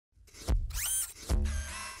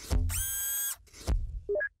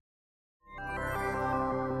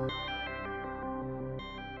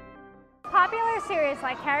Popular series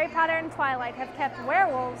like Harry Potter and Twilight have kept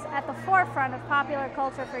werewolves at the forefront of popular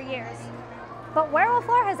culture for years. But werewolf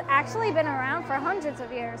lore has actually been around for hundreds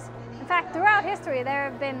of years. In fact, throughout history there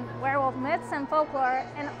have been werewolf myths and folklore,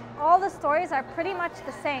 and all the stories are pretty much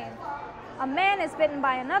the same. A man is bitten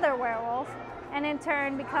by another werewolf, and in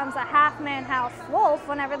turn becomes a half-man, half-wolf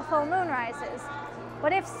whenever the full moon rises.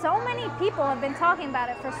 But if so many people have been talking about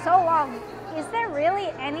it for so long, is there really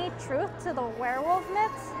any truth to the werewolf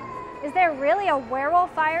myths? Is there really a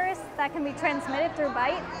werewolf virus that can be transmitted through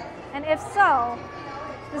bite? And if so,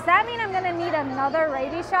 does that mean I'm going to need another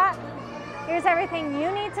rabies shot? Here's everything you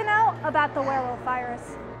need to know about the werewolf virus.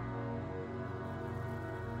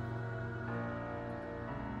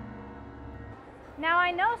 Now I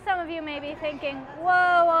know some of you may be thinking,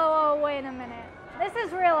 whoa, wait a minute. This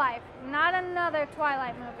is real life, not another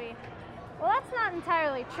Twilight movie. Well, that's not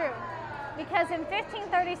entirely true, because in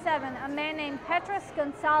 1537, a man named Petrus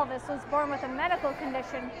Gonsalves was born with a medical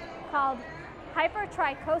condition called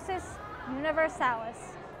hypertrichosis universalis.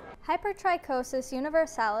 Hypertrichosis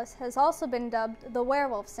universalis has also been dubbed the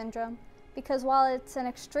werewolf syndrome, because while it's an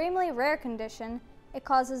extremely rare condition, it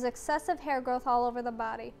causes excessive hair growth all over the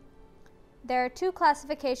body. There are two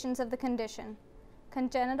classifications of the condition,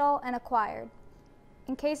 congenital and acquired.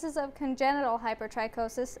 In cases of congenital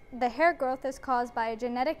hypertrichosis, the hair growth is caused by a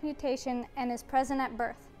genetic mutation and is present at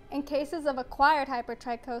birth. In cases of acquired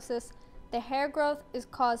hypertrichosis, the hair growth is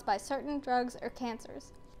caused by certain drugs or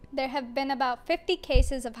cancers. There have been about 50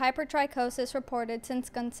 cases of hypertrichosis reported since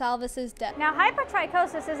Gonsalves' death. Now,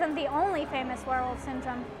 hypertrichosis isn't the only famous werewolf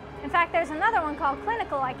syndrome. In fact, there's another one called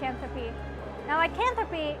clinical lycanthropy. Now,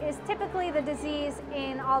 lycanthropy is typically the disease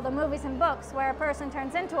in all the movies and books where a person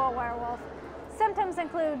turns into a werewolf. Symptoms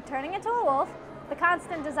include turning into a wolf, the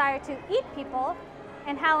constant desire to eat people,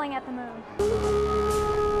 and howling at the moon.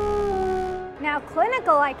 Now,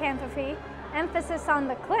 clinical lycanthropy, emphasis on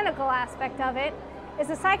the clinical aspect of it, is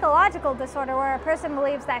a psychological disorder where a person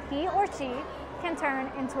believes that he or she can turn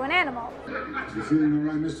into an animal. You feeling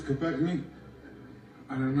all right, Mr. Kopechny?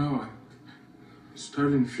 I don't know. I'm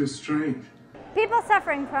starting to feel strange. People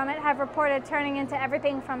suffering from it have reported turning into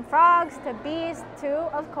everything from frogs to bees to,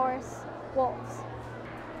 of course, wolves.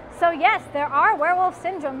 So yes, there are werewolf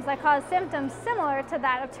syndromes that cause symptoms similar to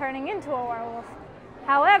that of turning into a werewolf.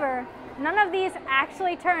 However, none of these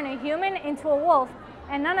actually turn a human into a wolf,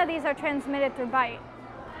 and none of these are transmitted through bite.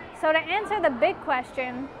 So to answer the big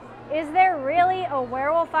question, is there really a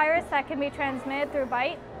werewolf virus that can be transmitted through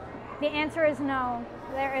bite? The answer is no,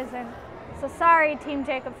 there isn't. So sorry, Team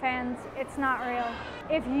Jacob fans, it's not real.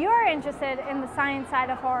 If you're interested in the science side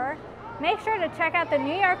of horror, make sure to check out the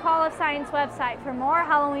New York Hall of Science website for more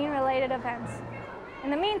Halloween-related events. In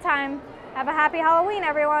the meantime, have a happy Halloween,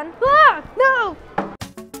 everyone. Ah, no!